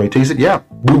 Okay, can we taste it? Yeah.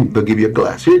 Boom, they'll give you a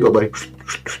glass. Here you go, buddy.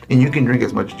 And you can drink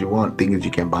as much as you want. Thing is,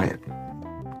 you can't buy it.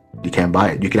 You can't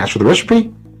buy it. You can ask for the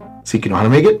recipe, so you can know how to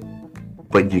make it,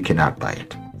 but you cannot buy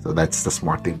it. So that's the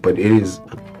smart thing. But it is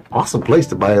an awesome place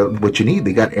to buy what you need.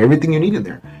 They got everything you need in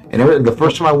there. And the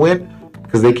first time I went,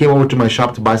 because they came over to my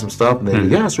shop to buy some stuff, and they go,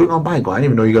 yeah, so we're going to buy it. I didn't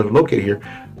even know you guys were located here.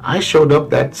 I showed up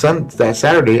that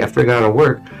Saturday after I got out of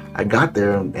work. I got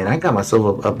there, and I got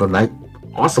myself a nice,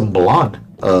 awesome blonde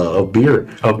of beer.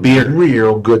 A beer.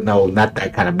 Real good. No, not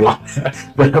that kind of blonde.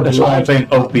 But That's why I'm saying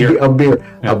beer. A beer.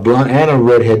 Yeah. A blonde and a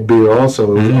redhead beer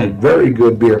also. It was a very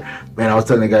good beer. Man, I was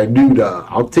telling the guy, dude,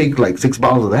 I'll take like 6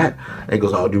 bottles of that. And he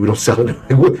goes, oh, dude, we don't sell it.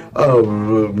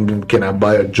 Can I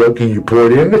buy a jug and you pour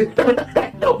it in?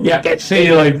 No, Yeah,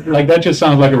 see, like that just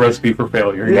sounds like a recipe for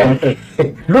failure. You know?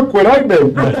 Look what I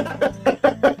made.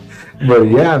 But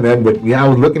yeah, man. But yeah, I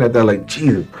was looking at that like,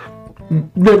 geez,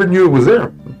 never knew it was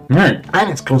there. Right. And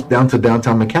it's close down to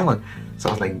downtown McAllen. So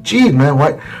I was like, geez, man,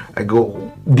 what? I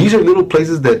go, these are little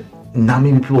places that not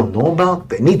many people know about.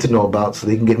 They need to know about so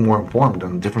they can get more informed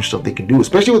on different stuff they can do,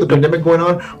 especially with the pandemic going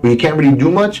on where you can't really do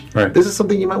much. Right. This is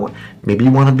something you might want. Maybe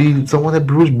you want to be someone that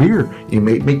brews beer. You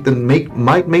might make the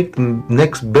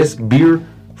next best beer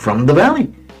from the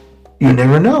valley. You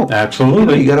never know.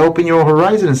 Absolutely. You got to open your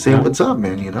horizon and say, what's up,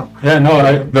 man, you know? Yeah,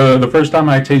 no, the first time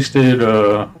I tasted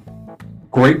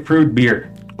grapefruit beer,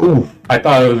 Ooh. I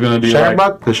thought it was going to be like...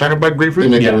 The Shinerbach They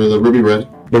grapefruit? make Yeah. it with a ruby red.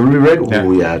 The Ruby Red? Yeah.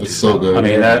 Oh, yeah. It's so good. I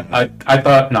mean, I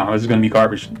thought, no, it was going to be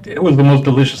garbage. It was the most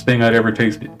delicious thing I'd ever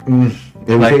tasted.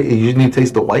 You need to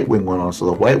taste the White Wing one also.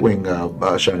 The White Wing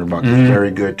Shinerbach is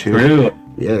very good too. Really?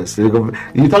 Yes. You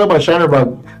talk about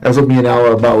Shinerbach, that's what me and Al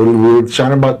are about.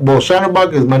 Shinerbach, well,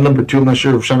 Shinerbach is my number 2. I'm not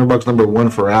sure if Shinerbach's number 1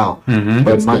 for Al. Mm-hmm.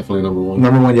 But That's definitely number 1.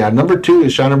 Number 1, yeah. Number 2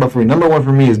 is Shinerbach for me. Number 1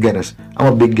 for me is Guinness.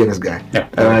 I'm a big Guinness guy. Yeah.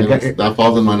 That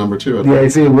falls in my number 2. I think. Yeah,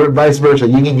 see, we're vice versa,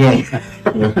 yin and yang.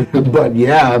 But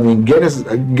yeah, I mean, Guinness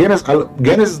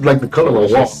is like the color of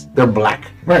a wall. They're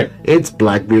black. Right. It's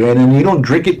black beer, and then you don't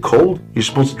drink it cold. You're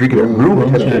supposed to drink it at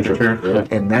room temperature, sure.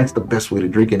 and that's the best way to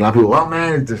drink it. A lot of people, oh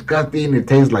man, it's disgusting. It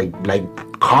tastes like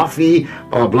coffee,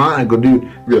 blah blah. I go, dude,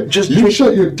 just You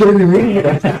shut your dirty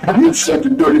mouth. you shut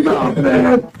your dirty mouth,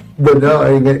 man. But no,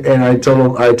 and I told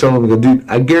him, I go, dude,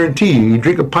 I guarantee you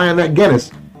drink a pint of that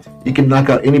Guinness, you can knock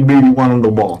out any beer you want on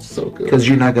the ball. So good. Because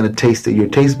you're not going to taste it. Your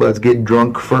taste buds get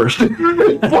drunk first.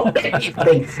 Before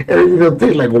anything. And it'll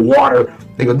taste like water.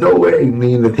 They go, no way. And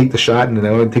then they take the shot and then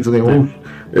I want to take something home.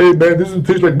 Hey, man, this doesn't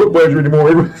taste like Budweiser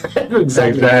anymore.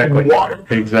 Exactly. Water.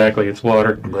 Exactly. It's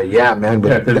water. But yeah, man.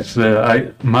 Yeah, But because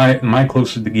my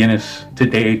closest to Guinness to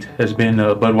date has been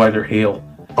Budweiser Ale.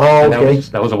 oh, And okay.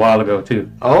 that was a while ago too.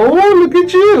 Oh, look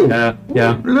at you.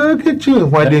 Yeah. Look at you.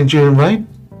 Why didn't you invite?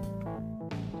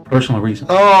 Personal reasons.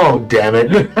 Oh, damn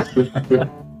it.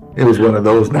 It was one of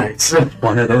those nights.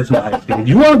 One of those nights.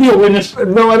 You want to be a witness?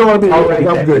 No, I don't want to be. All right,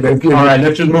 I'm good. I'm good. All right,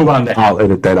 let's just move on then. I'll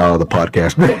edit that out of the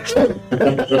podcast.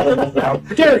 How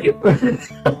dare you?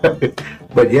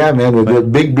 But yeah, man, with the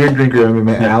big beer drinker, I mean,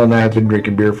 man, Al and I have been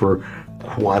drinking beer for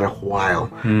quite a while.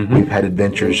 Mm-hmm. We've had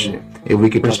adventures. If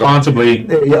we could Responsibly.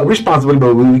 responsibly,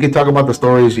 but we could talk about the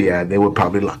stories. Yeah, they would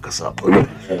probably lock us up. a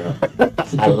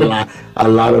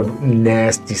lot of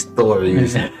nasty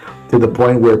stories. To the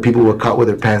point where people were caught with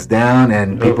their pants down,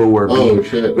 and people were Oh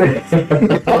shit.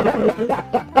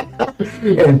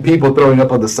 and people throwing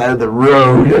up on the side of the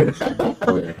road.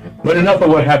 Oh, yeah. But enough of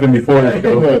what happened before that.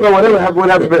 Though. Well, what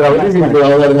happened? But all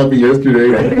that happened yesterday.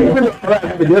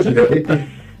 Yesterday,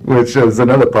 which is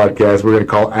another podcast we're going to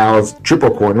call Al's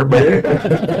Triple Corner. But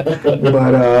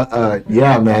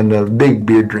yeah, man, a big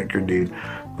beer drinker, dude.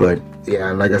 But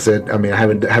yeah, like I said, I mean, I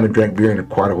haven't drank beer in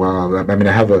quite a while. I mean,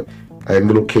 I have a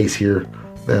little case here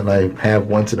that I have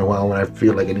once in a while when I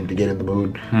feel like I need to get in the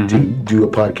mood to do a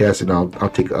podcast, and I'll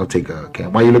take a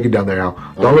can. Why are you looking down there, Al?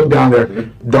 Don't look down there.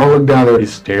 Don't look down there.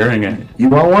 He's staring at it. You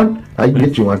want one? I can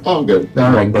get you one. Oh, I'm good.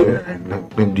 All right, good.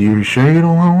 And do you sure you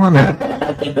don't want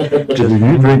one? Just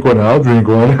you drink one, I'll drink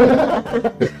one.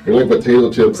 You're like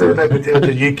potato chips.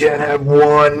 You can't have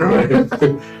one.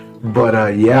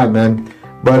 But yeah, man.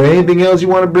 But anything else you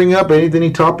want to bring up?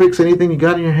 Any topics? Anything you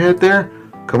got in your head there?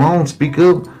 Come on, speak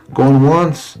up. Going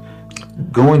once,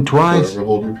 going twice. Forever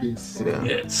hold your peace. Yeah.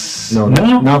 Yes. No,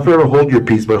 not forever hold your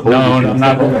peace, but hold your peace.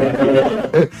 Not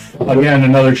again,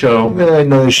 another show.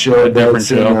 Another show. A different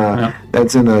show.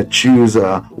 That's in the Choose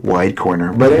wide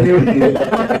corner. But anyway,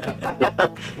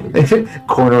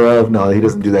 corner of, no, he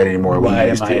doesn't do that anymore. Why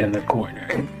am I in the corner?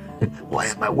 Why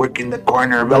am I working the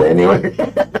corner? But anyway,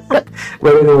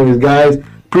 guys,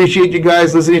 appreciate you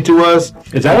guys listening to us.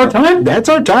 Is that our time? That's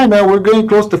our time, man. We're getting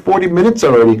close to 40 minutes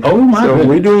already. Oh, my So goodness.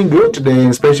 we're doing good today,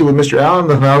 especially with Mr. Al in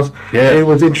the house. Yeah. It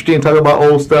was interesting to talk about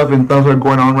old stuff and stuff that are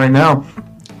going on right now.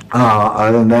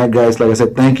 Other than that, guys, like I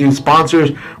said, thank you.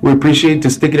 Sponsors, we appreciate you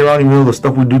sticking around. Even though the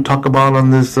stuff we do talk about on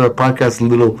this podcast is a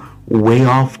little way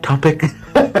off topic.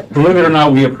 Believe it or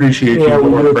not, we appreciate you. Yeah, we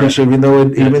really appreciate it.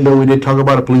 Even though we did talk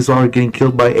about a police officer getting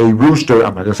killed by a rooster.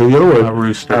 I'm not going to say the other word. A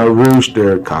rooster. A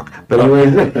rooster cock. But anyway,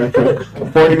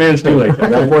 40 minutes too late.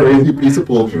 Crazy piece of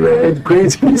poultry.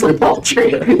 crazy piece of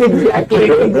poultry. Exactly.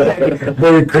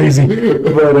 Very crazy.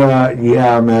 But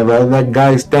yeah, man. But that,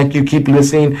 guys, thank you. Keep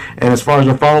listening. And as far as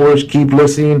the followers, keep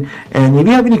listening. And if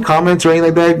you have any comments or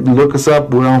anything like that, look us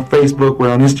up. We're on Facebook.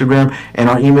 We're on Instagram. And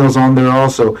our email's on there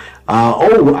also.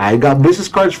 I got business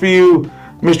cards for you,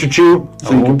 Mr. Chu.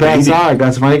 So you can pass out. I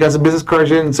got some business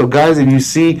cards in. So guys, if you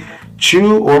see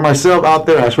Chu or myself out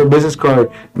there, ask for a business card.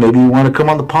 Maybe you want to come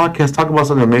on the podcast, talk about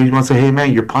something. Maybe you want to say, hey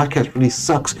man, your podcast really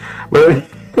sucks. But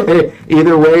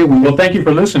either way, Well, thank you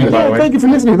for listening, by the way. thank you for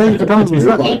listening. Thank you for telling us we Your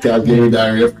suck. podcast gave me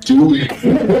diarrhea for 2 weeks.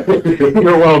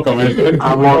 You're welcome.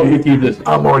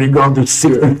 I'm already gone through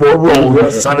 64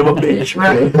 rolls, son of a bitch,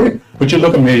 right? But you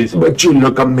look amazing. But you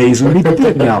look amazingly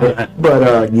thick now. But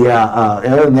other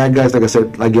than that, guys, like I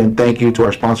said, again, thank you to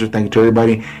our sponsors. Thank you to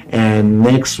everybody. And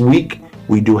next week,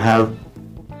 we do have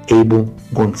Abel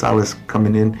Gonzalez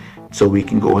coming in so we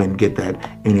can go ahead and get that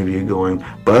interview going.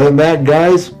 But other than that,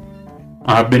 guys,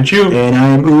 I've been Chu. and I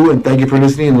am Oo, and thank you for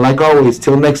listening. And like always,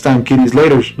 till next time, kiddies,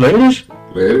 laters. Laters.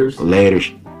 Laters.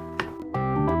 Laters.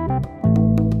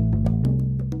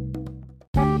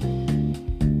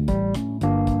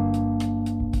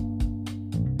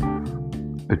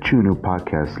 The Chew New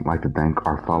Podcast would like to thank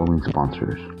our following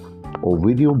sponsors.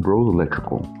 Ovidio Bros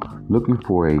Electrical. Looking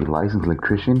for a licensed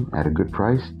electrician at a good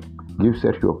price? Give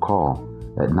Sergio a call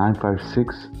at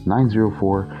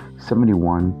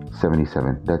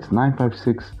 956-904-7177. That's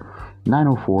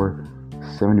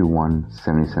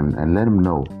 956-904-7177. And let him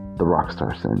know the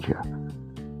Rockstar sent you.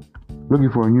 Looking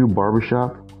for a new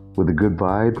barbershop with a good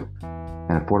vibe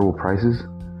and affordable prices?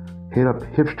 Hit up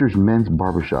Hipsters Men's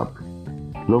Barbershop,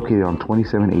 located on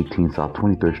 2718 South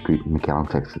 23rd Street in McAllen,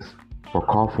 Texas. Or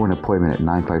call for an appointment at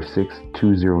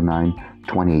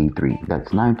 956-209-2083.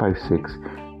 That's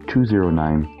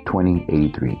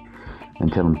 956-209-2083. And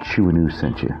tell them Chew and Oo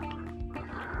sent you.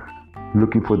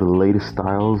 Looking for the latest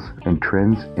styles and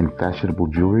trends in fashionable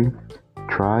jewelry?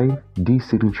 Try D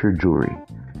Signature Jewelry.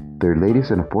 Their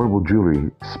latest and affordable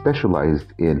jewelry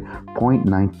specialized in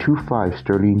 .925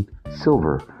 sterling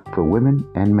silver for women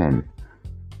and men.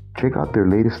 Check out their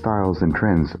latest styles and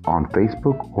trends on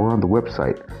Facebook or on the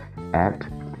website at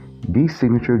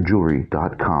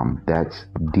dsignatureJewelry.com. That's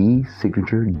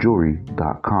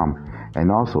dsignatureJewelry.com.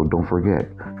 And also, don't forget,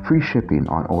 free shipping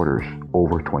on orders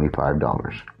over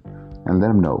 $25. And let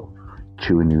them know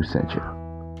Chew and Oo sent you.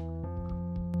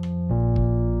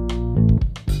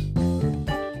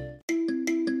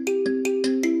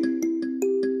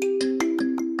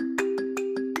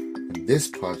 This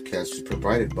podcast is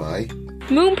provided by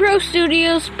Moon Pro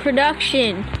Studios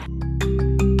production.